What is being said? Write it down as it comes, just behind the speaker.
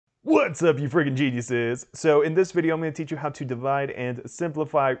What's up, you friggin' geniuses? So in this video, I'm going to teach you how to divide and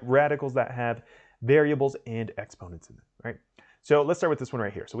simplify radicals that have variables and exponents in them, right? So let's start with this one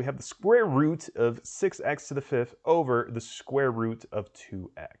right here. So we have the square root of 6x to the fifth over the square root of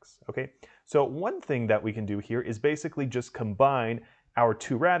 2x, okay? So one thing that we can do here is basically just combine our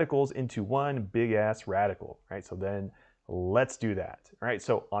two radicals into one big-ass radical, right? So then let's do that, all right?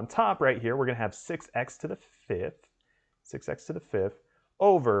 So on top right here, we're going to have 6x to the fifth, 6x to the fifth,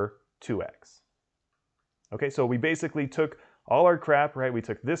 over 2x. Okay, so we basically took all our crap, right? We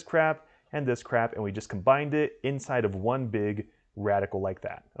took this crap, and we just combined it inside of one big radical like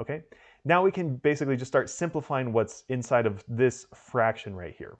that, okay? Now we can basically just start simplifying what's inside of this fraction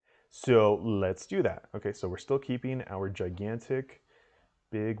right here. So let's do that. Okay, so we're still keeping our gigantic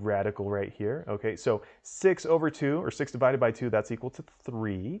big radical right here. Okay, so 6 over 2, or 6 divided by 2, that's equal to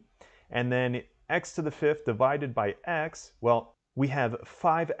 3. And then x to the fifth divided by x, well, we have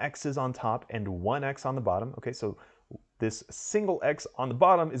 5 x's on top and 1 x on the bottom. Okay, so this single x on the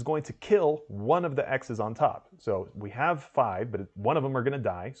bottom is going to kill one of the x's on top. So we have 5, but one of them are going to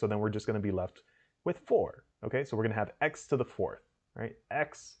die, so then we're just going to be left with 4. Okay, so we're going to have x to the fourth, right?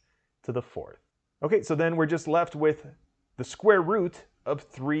 X to the fourth. Okay, so then we're just left with the square root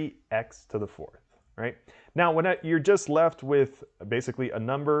of 3x to the fourth, right? Now, when you're just left with basically a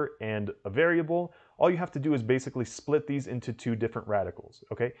number and a variable, all you have to do is basically split these into two different radicals,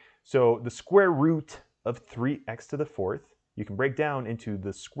 okay? So the square root of 3x to the fourth, you can break down into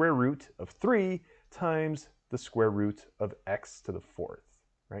the square root of 3 times the square root of x to the fourth,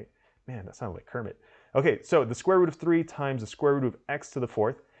 right? Man, that sounded like Kermit. Okay, so the square root of 3 times the square root of x to the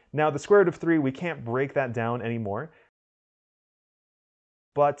fourth. Now, the square root of 3, we can't break that down anymore.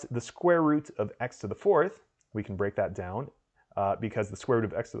 But the square root of x to the fourth, we can break that down because the square root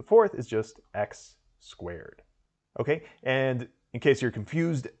of x to the fourth is just x squared. Okay, and in case you're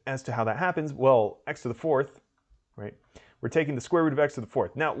confused as to how that happens, well, x to the fourth, right? We're taking the square root of x to the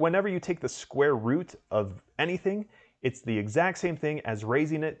fourth. Now, whenever you take the square root of anything, it's the exact same thing as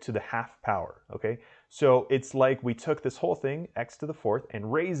raising it to the half power, okay? So it's like we took this whole thing, x to the fourth,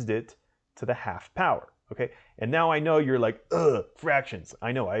 and raised it to the half power. Okay, and now I know you're like, ugh, fractions.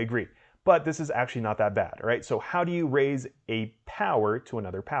 I know, I agree. But this is actually not that bad, all right? So how do you raise a power to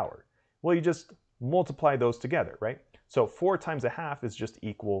another power? Well, you just multiply those together, right? So 4 times a half is just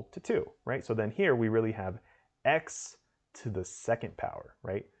equal to 2, right? So then here we really have x to the second power,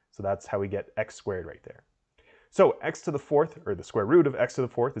 right? So that's how we get x squared right there. So x to the fourth, or the square root of x to the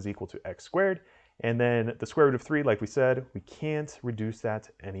fourth, is equal to x squared. And then the square root of 3, like we said, we can't reduce that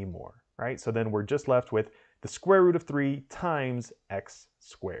anymore. Right? So then we're just left with the square root of 3 times x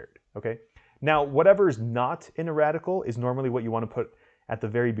squared, okay? Now, whatever is not in a radical is normally what you want to put at the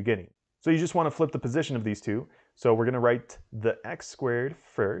very beginning. So you just want to flip the position of these two. So we're going to write the x squared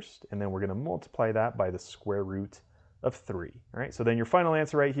first, and then we're going to multiply that by the square root of 3, all right? So then your final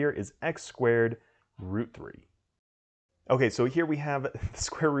answer right here is x squared root 3. Okay, so here we have the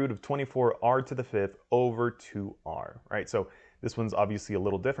square root of 24r to the fifth over 2r, right? So this one's obviously a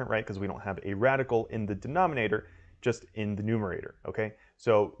little different, right? Because we don't have a radical in the denominator, just in the numerator, okay?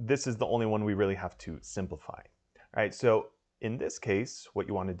 So this is the only one we really have to simplify, right? So in this case, what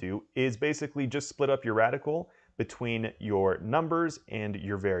you want to do is basically just split up your radical between your numbers and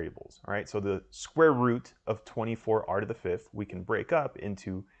your variables, all right? So the square root of 24r to the fifth, we can break up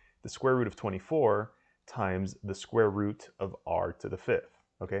into the square root of 24 times the square root of r to the fifth,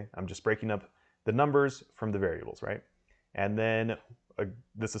 okay? I'm just breaking up the numbers from the variables, right? And then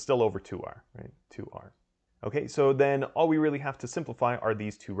this is still over 2r, right? 2r. Okay, so then all we really have to simplify are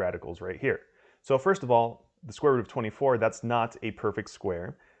these two radicals right here. So first of all, the square root of 24, that's not a perfect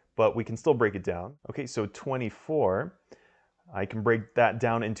square, but we can still break it down. Okay, so 24, I can break that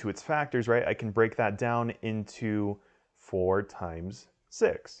down into its factors, right? I can break that down into 4 times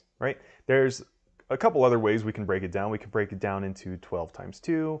 6, right? There's a couple other ways we can break it down. We can break it down into 12 times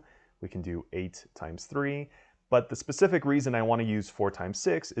 2. We can do 8 times 3. But the specific reason I want to use 4 times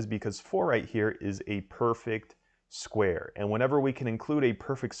 6 is because 4 right here is a perfect square. And whenever we can include a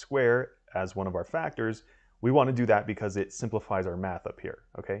perfect square as one of our factors, we want to do that because it simplifies our math up here,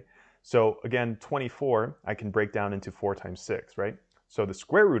 okay? So again, 24, I can break down into 4 times 6, right? So the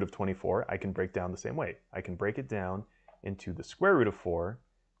square root of 24, I can break down the same way. I can break it down into the square root of 4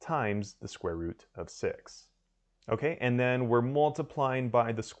 times the square root of 6. Okay, and then we're multiplying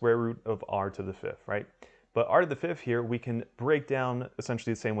by the square root of r to the fifth, right? But r to the fifth here, we can break down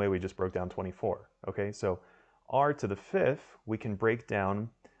essentially the same way we just broke down 24. Okay, so r to the fifth, we can break down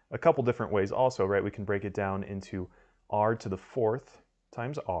a couple different ways also, right? We can break it down into r to the fourth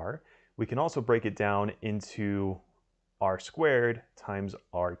times r. We can also break it down into r squared times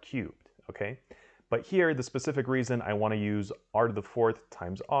r cubed, okay? But here, the specific reason I want to use r to the fourth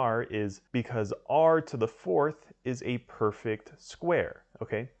times r is because r to the fourth is a perfect square,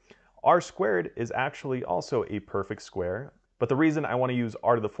 okay? R squared is actually also a perfect square, but the reason I want to use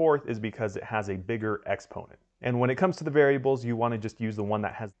r to the fourth is because it has a bigger exponent. And when it comes to the variables, you want to just use the one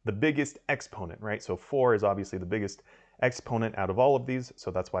that has the biggest exponent, right? So 4 is obviously the biggest exponent out of all of these, so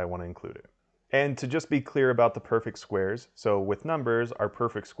that's why I want to include it. And to just be clear about the perfect squares, so with numbers, our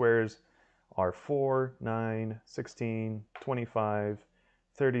perfect squares are 4, 9, 16, 25,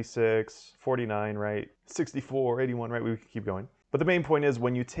 36, 49, right? 64, 81, right? We can keep going. But the main point is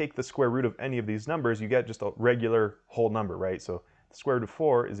when you take the square root of any of these numbers, you get just a regular whole number, right? So the square root of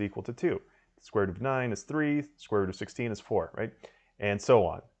 4 is equal to 2. The square root of 9 is 3. The square root of 16 is 4, right? And so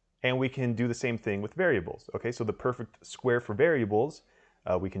on. And we can do the same thing with variables, okay? So the perfect square for variables,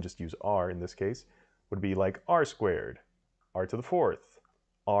 we can just use r in this case, would be like r squared, r to the fourth,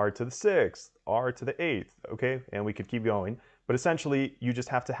 r to the sixth, r to the eighth, okay? And we could keep going. But essentially, you just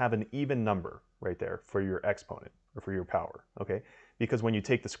have to have an even number right there for your exponent or for your power, okay? Because when you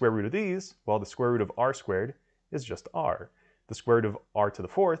take the square root of these, well, the square root of r squared is just r. The square root of r to the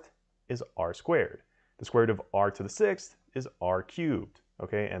fourth is r squared. The square root of r to the sixth is r cubed,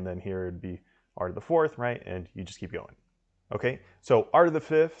 okay? And then here it'd be r to the fourth, right? And you just keep going. Okay, so r to the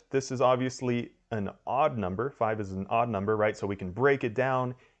fifth, this is obviously an odd number. 5 is an odd number, right? So we can break it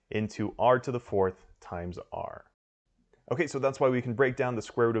down into r to the fourth times r. Okay, so that's why we can break down the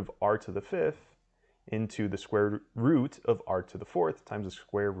square root of r to the fifth into the square root of r to the fourth times the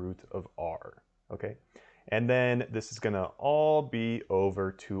square root of r, okay? And then this is gonna all be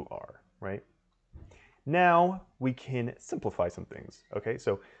over 2r, right? Now we can simplify some things, okay?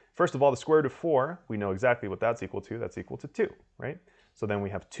 So first of all, the square root of 4, we know exactly what that's equal to. That's equal to 2, right? So then we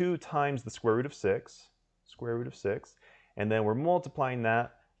have 2 times the square root of 6, and then we're multiplying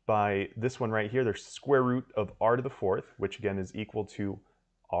that by this one right here, the square root of r to the fourth, which again is equal to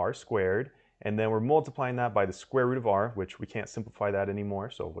r squared, and then we're multiplying that by the square root of r, which we can't simplify that anymore,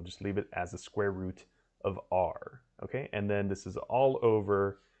 so we'll just leave it as the square root of r, okay? And then this is all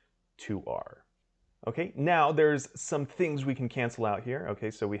over 2r. Okay, now there's some things we can cancel out here.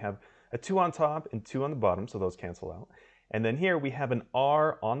 Okay, so we have a 2 on top and 2 on the bottom, so those cancel out. And then here we have an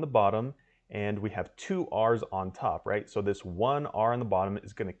r on the bottom and we have 2 r's on top, right? So this 1 r on the bottom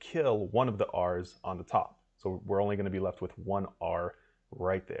is going to kill one of the r's on the top. So we're only going to be left with 1 r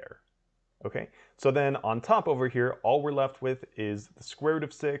right there. Okay, so then on top over here, all we're left with is the square root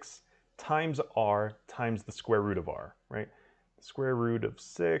of 6 times r times the square root of r, right? The square root of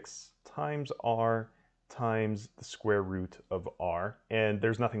 6 times r times the square root of r, and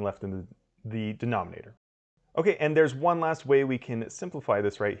there's nothing left in the denominator. Okay, and there's one last way we can simplify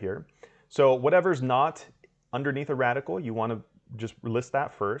this right here. So whatever's not underneath a radical, you want to just list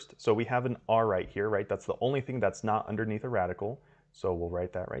that first. So we have an r right here, right? That's the only thing that's not underneath a radical, so we'll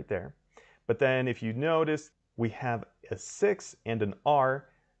write that right there. But then if you notice, we have a 6 and an r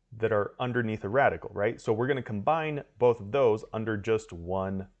that are underneath a radical, right? So we're going to combine both of those under just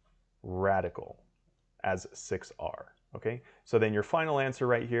one radical as 6r, okay? So then your final answer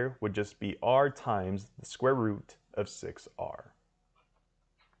right here would just be r times the square root of 6r.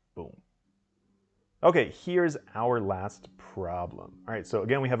 Boom. Okay, here's our last problem. All right, so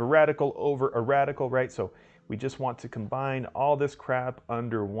again, we have a radical over a radical, right? So we just want to combine all this crap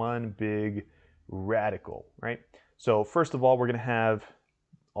under one big radical, right? So first of all, we're going to have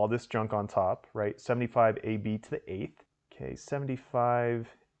all this junk on top, right? 75ab to the 8th. Okay, 75ab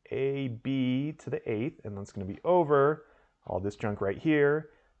to the 8th, and that's going to be over all this junk right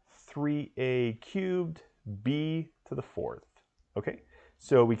here, 3a cubed b to the 4th. Okay,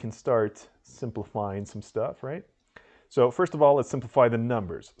 so we can start simplifying some stuff, right? So first of all, let's simplify the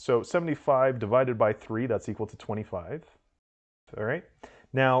numbers. So 75 divided by 3, that's equal to 25. All right.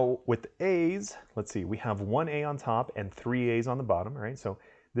 Now with a's, let's see, we have 1a on top and 3 a's on the bottom, right? So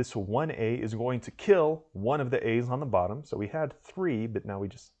this 1a is going to kill one of the a's on the bottom. So we had 3, but now we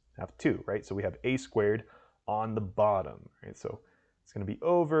just have 2, right? So we have a squared on the bottom, right? So it's going to be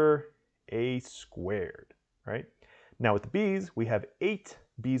over a squared, right? Now with the b's, we have 8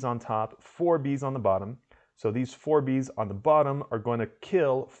 b's on top, 4 b's on the bottom. So these 4 b's on the bottom are going to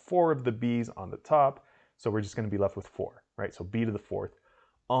kill 4 of the b's on the top. So we're just going to be left with 4, right? So b to the 4th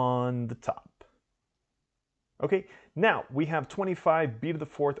on the top. Okay, now we have 25 b to the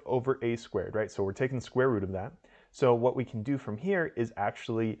 4th over a squared, right? So we're taking the square root of that. So what we can do from here is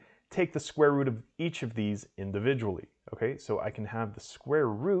actually take the square root of each of these individually, okay? So I can have the square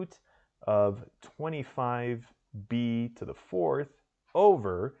root of 25b to the 4th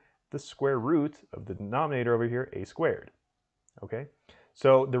over the square root of the denominator over here, a squared. Okay,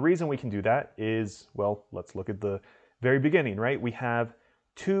 so the reason we can do that is, well, let's look at the very beginning, right? We have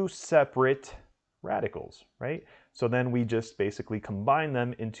two separate radicals, right? So then we just basically combine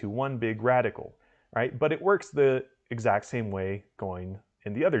them into one big radical, right? But it works the exact same way going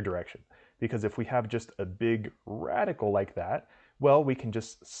in the other direction, because if we have just a big radical like that, well, we can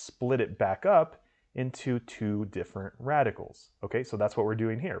just split it back up into two different radicals. Okay, so that's what we're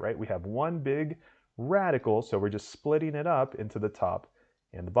doing here, right? We have one big radical, so we're just splitting it up into the top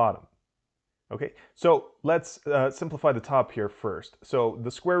and the bottom. Okay, so let's simplify the top here first. So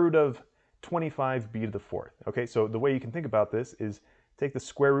the square root of 25b to the fourth. Okay, so the way you can think about this is take the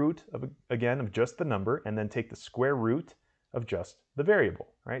square root of, again, of just the number, and then take the square root of just the variable,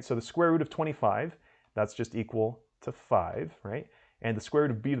 right? So the square root of 25, that's just equal to 5, right? And the square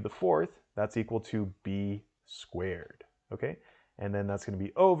root of b to the fourth, that's equal to b squared, okay? And then that's going to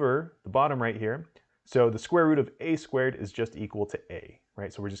be over the bottom right here. So the square root of a squared is just equal to a,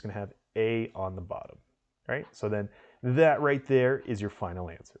 right? So we're just going to have a on the bottom, right? So then that right there is your final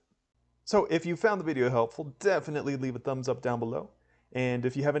answer. So if you found the video helpful, definitely leave a thumbs up down below. And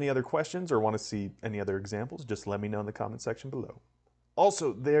if you have any other questions or want to see any other examples, just let me know in the comment section below.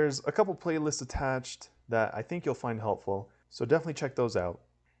 Also, there's a couple playlists attached that I think you'll find helpful, so definitely check those out,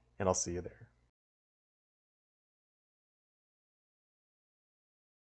 and I'll see you there.